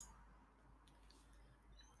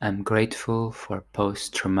I'm grateful for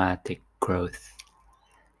post-traumatic growth.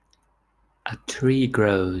 A tree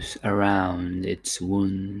grows around its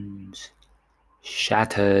wounds,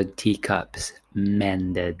 shattered teacups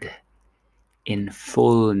mended, in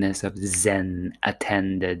fullness of Zen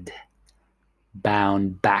attended,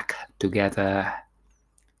 bound back together,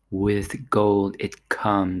 with gold it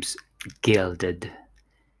comes gilded,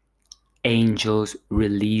 angels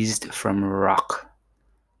released from rock,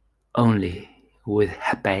 only with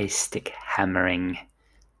hepaistic hammering,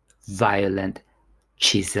 violent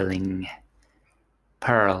chiseling,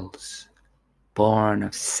 pearls born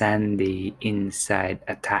of sandy inside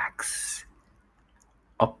attacks,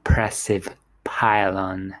 oppressive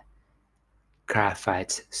pylon,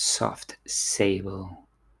 graphite's soft sable,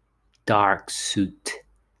 dark suit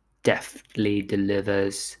deftly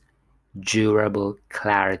delivers durable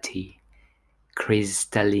clarity,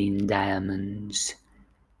 crystalline diamonds,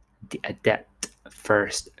 the adept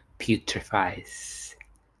first putrefies,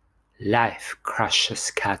 life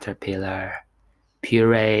crushes caterpillar,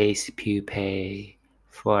 purees pupae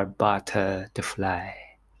for butter to fly.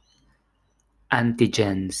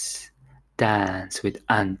 Antigens dance with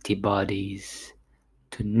antibodies.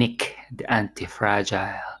 To nick the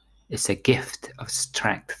anti-fragile is a gift of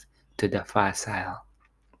strength to the facile.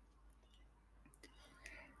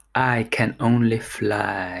 I can only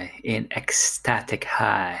fly in ecstatic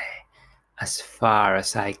high as far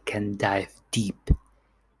as I can dive deep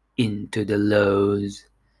into the lows,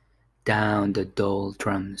 down the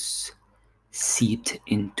doldrums, seeped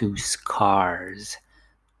into scars,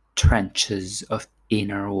 trenches of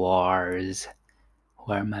inner wars,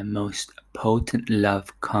 where my most potent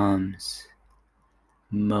love comes,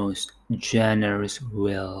 most generous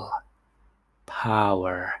will,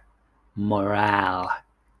 power, morale,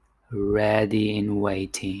 ready in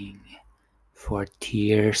waiting for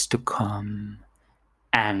tears to come,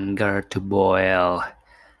 anger to boil,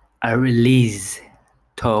 a release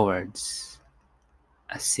towards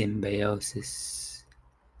a symbiosis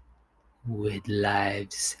with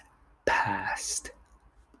lives past.